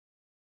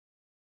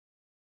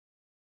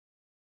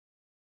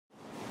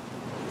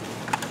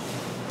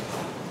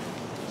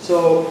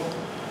So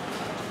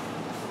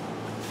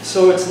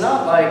it's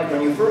not like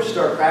when you first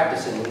start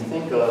practicing, you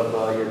think of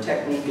your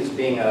technique as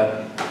being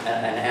an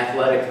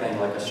athletic thing,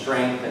 like a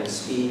strength and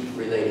speed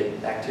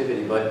related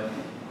activity, but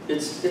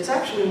it's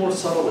actually more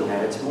subtle than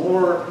that. It's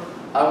more,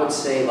 I would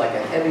say, like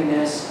a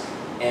heaviness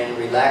and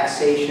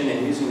relaxation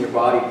and using your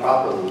body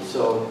properly.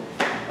 So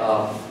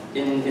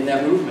in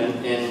that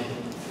movement, in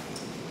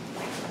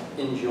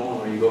Jion,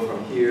 where you go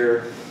from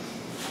here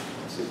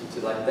to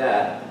like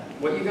that,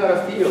 what you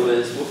gotta feel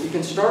is, well, you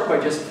can start by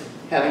just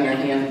having your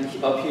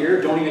hand up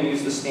here. Don't even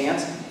use the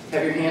stance.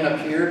 Have your hand up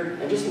here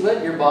and just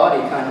let your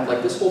body kind of,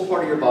 like this whole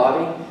part of your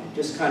body,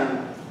 just kind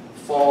of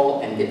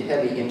fall and get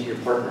heavy into your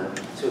partner.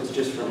 So it's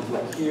just from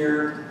like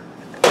here,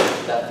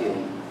 that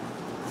feeling.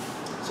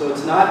 So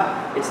it's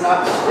not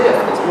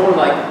stiff, it's more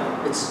like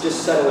it's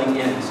just settling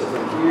in. So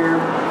from here,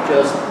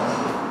 just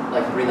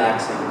like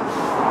relaxing.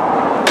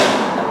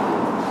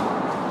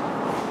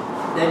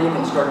 Then you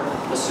can start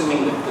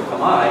assuming the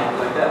kamae,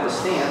 like that, the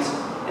stance,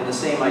 and the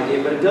same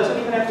idea, but it doesn't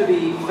even have to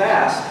be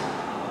fast.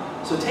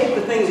 So take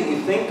the things that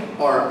you think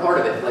are a part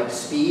of it, like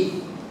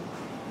speed,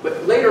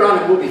 but later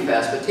on it will be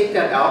fast, but take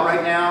that out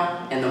right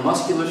now, and the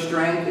muscular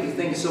strength that you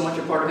think is so much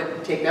a part of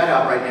it, take that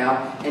out right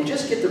now, and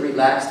just get the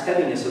relaxed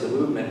heaviness of the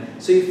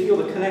movement, so you feel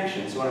the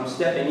connection. So when I'm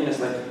stepping in, it's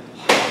like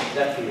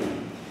that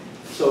feeling.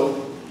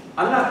 So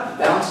I'm not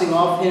bouncing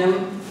off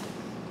him,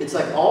 it's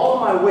like all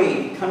of my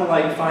weight, kind of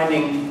like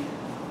finding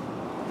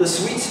the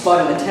sweet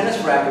spot in the tennis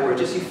racket where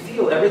just you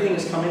feel everything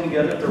is coming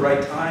together at the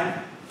right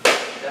time.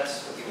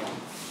 That's what you want.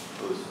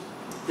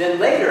 Then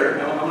later,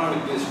 I'm not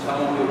going to do this, I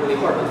won't do it really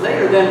hard, but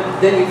later then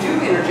you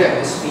do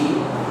interject the speed,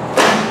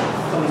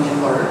 coming in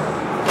harder.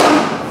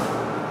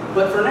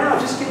 But for now,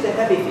 just get the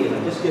heavy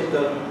feeling, just get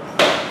the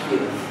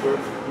feeling. Where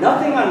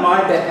nothing on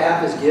my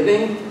behalf is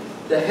giving,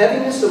 the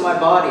heaviness of my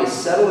body is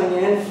settling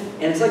in,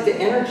 and it's like the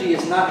energy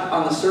is not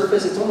on the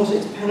surface, it's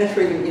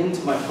penetrating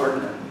into my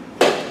partner.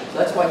 So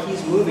that's why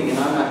he's moving and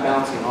I'm not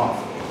bouncing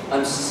off.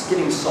 I'm just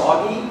getting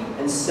soggy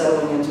and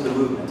settling into the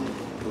movement.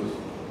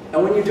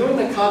 And when you're doing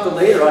the kata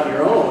later on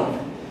your own,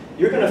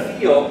 you're going to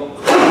feel,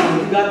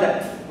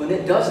 when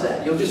it does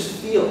that, you'll just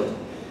feel it.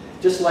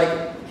 Just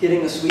like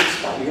hitting the sweet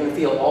spot. You're going to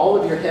feel all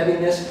of your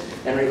heaviness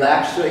and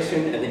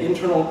relaxation and the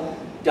internal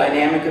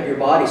dynamic of your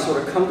body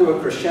sort of come to a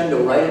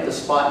crescendo right at the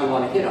spot you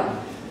want to hit on.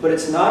 But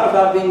it's not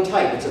about being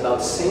tight. It's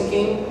about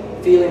sinking,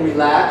 feeling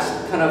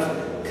relaxed, kind of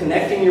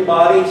connecting your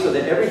body so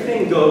that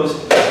everything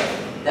goes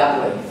that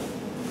way.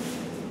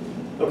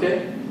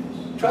 Okay?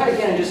 Try it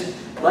again and just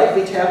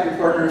lightly tap your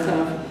partner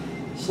kind of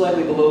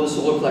slightly below the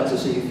solar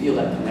plexus so you feel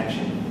that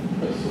connection.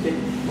 Okay?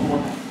 One more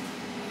time.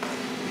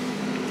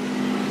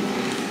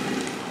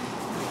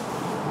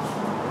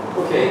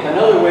 Okay,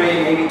 another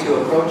way maybe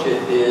to approach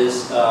it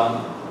is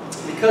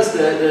because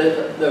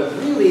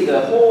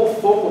the whole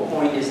focal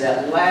point is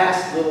that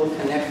last little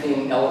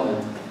connecting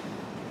element.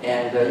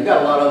 And you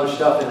got a lot of other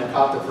stuff in the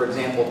kata, for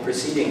example,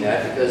 preceding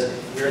that, because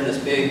you're in this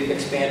big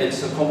expanded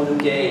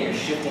sokomanuge and you're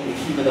shifting to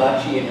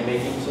hibadachi and you're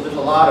making, so there's a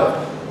lot of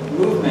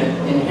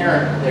movement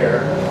inherent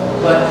there.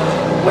 But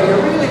what you're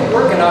really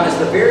working on is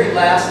the very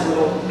last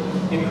little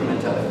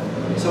increment of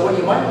it. So what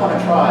you might want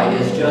to try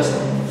is just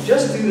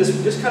do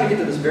this, just kind of get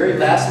to this very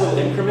last little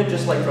increment,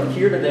 just like from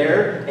here to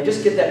there, and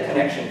just get that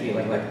connection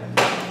feeling, like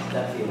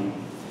that feeling.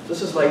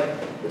 This is like,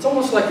 it's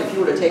almost like if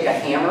you were to take a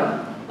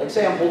hammer, like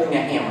say I'm holding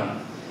a hammer,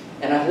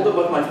 and I hold it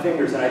with my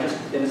fingers, and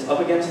it's up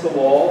against the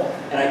wall,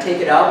 and I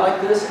take it out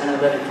like this, and I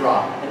let it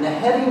drop. And the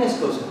heaviness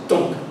goes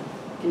dunk.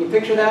 Can you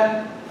picture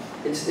that?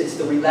 It's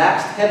the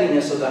relaxed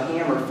heaviness of the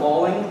hammer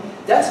falling.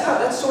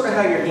 That's sort of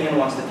how your hand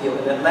wants to feel,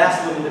 and that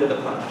last little bit of the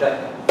punch,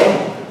 like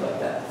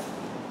that.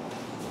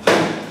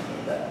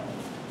 Like that.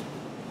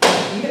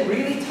 Even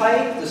really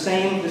tight, the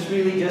same, just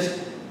really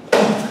just.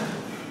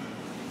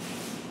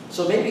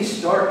 So maybe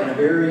start in a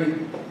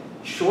very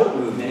short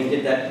movement and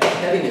get that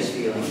heaviness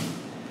feeling.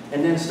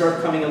 And then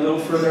start coming a little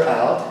further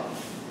out,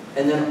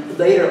 and then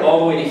later all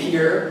the way to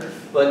here,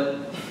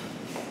 but,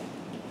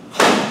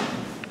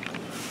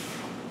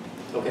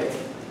 okay.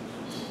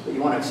 But you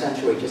want to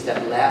accentuate just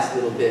that last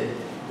little bit,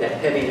 that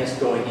heaviness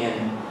going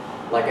in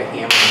like a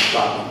hammer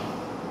dropping.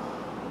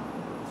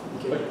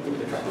 Okay,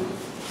 give it a try.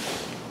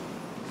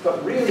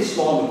 But really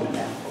small movement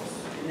now.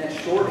 In that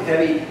short,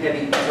 heavy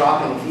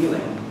dropping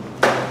feeling,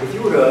 if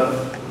you were to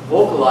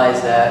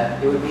vocalize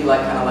that, it would be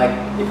like kind of like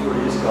if you were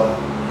to just go,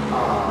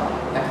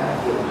 that kind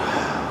of feeling.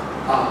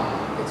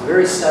 It's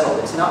very settled.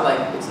 It's not like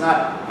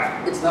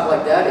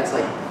that. It's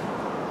like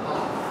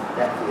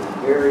that feeling,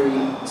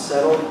 very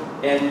settled,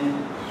 and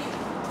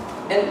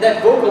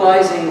that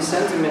vocalizing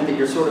sentiment that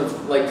you're sort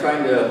of like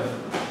trying to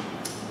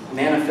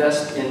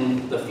manifest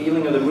in the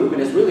feeling of the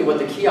movement is really what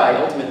the ki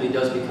ultimately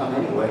does become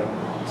anyway.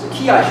 So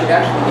ki should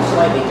actually be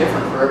slightly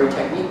different for every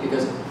technique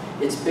because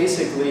it's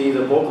basically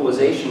the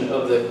vocalization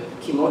of the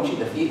kimochi,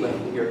 the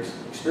feeling that you're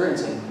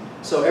experiencing.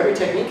 So every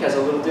technique has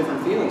a little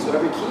different feeling, so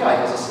every ki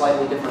has a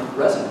slightly different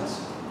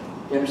resonance.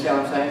 You understand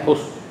what I'm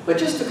saying? But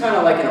just to kind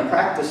of like in a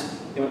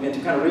practice, and to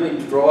kind of really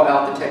draw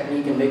out the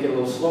technique and make it a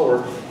little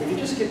slower, if you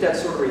just get that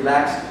sort of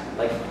relaxed,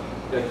 like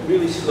Like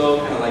really slow,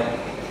 kind of like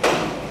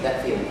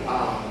that feeling.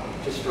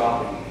 Just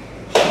dropping.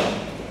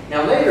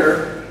 Now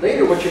later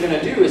what you're going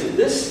to do is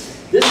this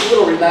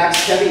little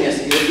relaxed heaviness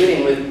that you're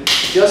getting with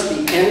just the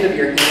end of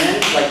your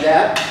hand, like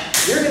that,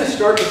 you're going to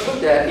start to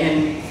put that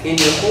in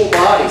your whole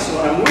body. So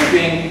when I'm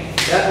moving,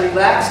 that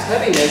relaxed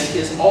heaviness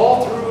is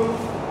all through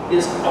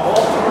my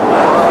body.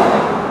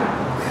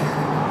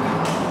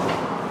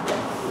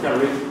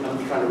 I'm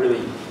trying to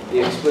really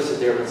be explicit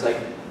there, but it's like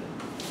a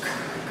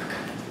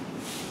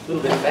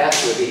little bit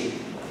faster would be.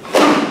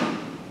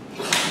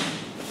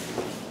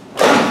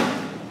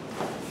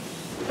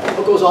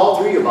 It goes all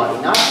through your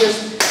body, not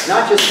just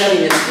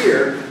heaviness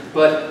here,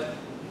 but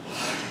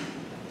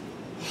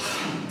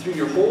through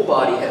your whole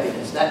body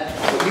heaviness. That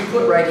what you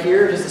put right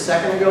here just a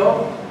second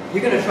ago,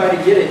 you're going to try to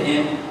get it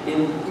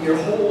in your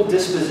whole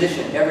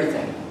disposition,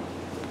 everything.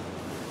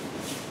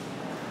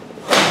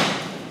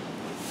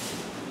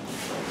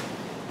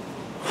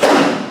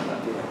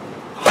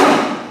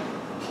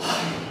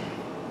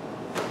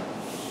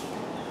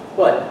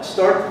 But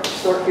start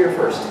here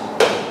first.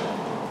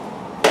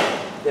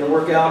 Then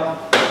work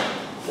out,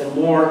 then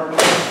more.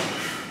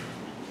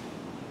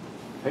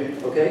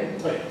 Okay?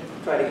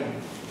 Try it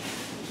again.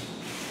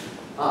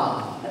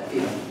 That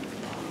feeling.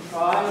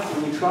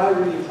 When you try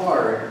really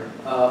hard,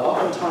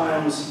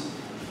 oftentimes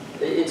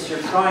it's your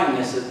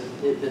tryingness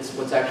that's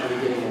what's actually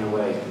getting in the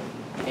way.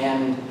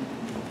 And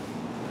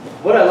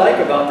what I like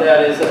about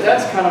that is that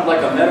that's kind of like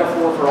a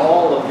metaphor for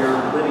all of your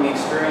living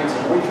experience.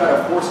 And when you try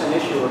to force an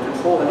issue or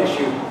control an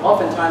issue,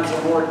 oftentimes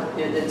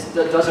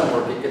it doesn't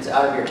work. It gets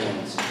out of your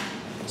hands.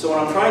 So when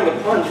I'm trying to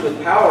punch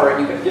with power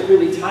and you can get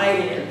really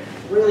tight and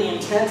really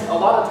intense, a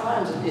lot of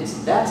times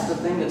that's the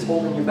thing that's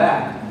holding you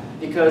back.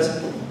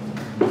 Because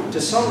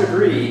to some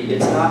degree,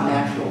 it's not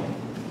natural.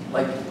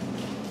 Like,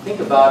 think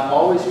about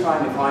always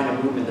trying to find a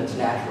movement that's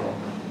natural.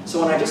 So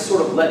when I just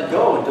sort of let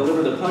go and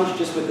deliver the punch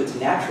just with its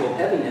natural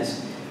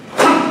heaviness,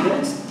 then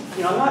it's,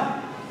 I'm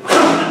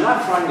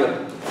not trying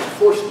to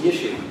force the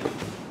issue.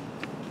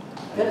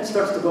 Then it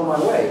starts to go my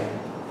way.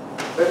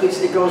 Or at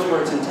least it goes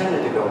where it's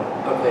intended to go,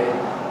 okay?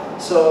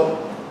 So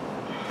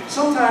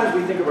sometimes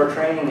we think of our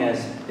training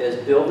as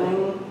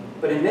building,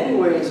 but in many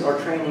ways our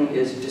training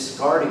is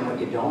discarding what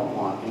you don't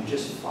want and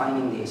just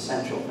finding the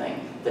essential thing,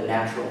 the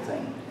natural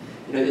thing.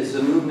 Is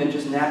the movement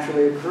just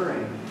naturally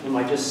occurring? Am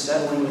I just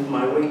settling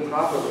my weight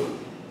properly? Do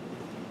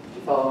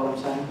you follow what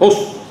I'm saying?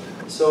 Oh.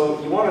 So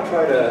you want to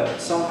try to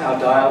somehow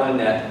dial in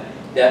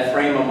that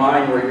frame of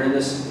mind where you're in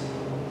this,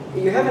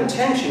 you have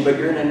intention, but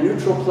you're in a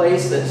neutral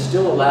place that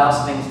still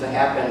allows things to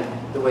happen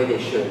the way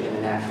they should in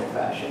a natural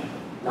fashion,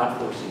 not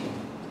forcing it.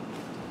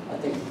 I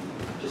think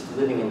just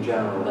living in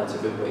general, that's a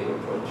good way to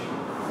approach.